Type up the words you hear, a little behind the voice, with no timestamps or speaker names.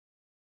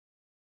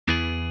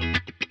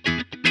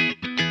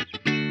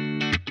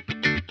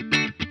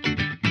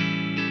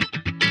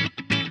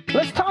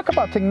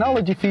about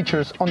technology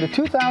features on the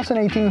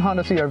 2018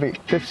 Honda CR-V.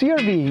 The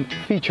CR-V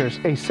features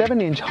a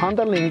 7-inch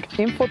Honda Link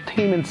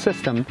infotainment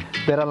system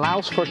that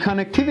allows for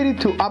connectivity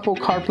to Apple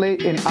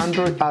CarPlay and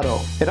Android Auto.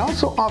 It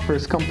also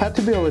offers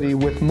compatibility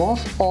with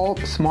most all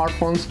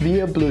smartphones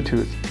via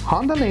Bluetooth.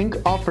 Honda Link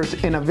offers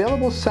an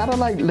available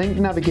satellite link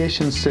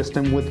navigation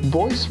system with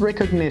voice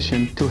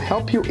recognition to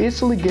help you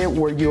easily get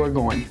where you are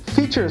going.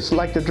 Features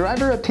like the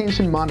driver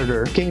attention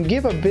monitor can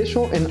give a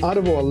visual and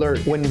audible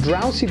alert when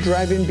drowsy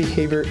driving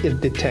behavior is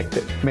detected.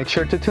 Make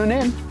sure to tune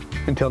in.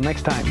 Until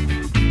next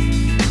time.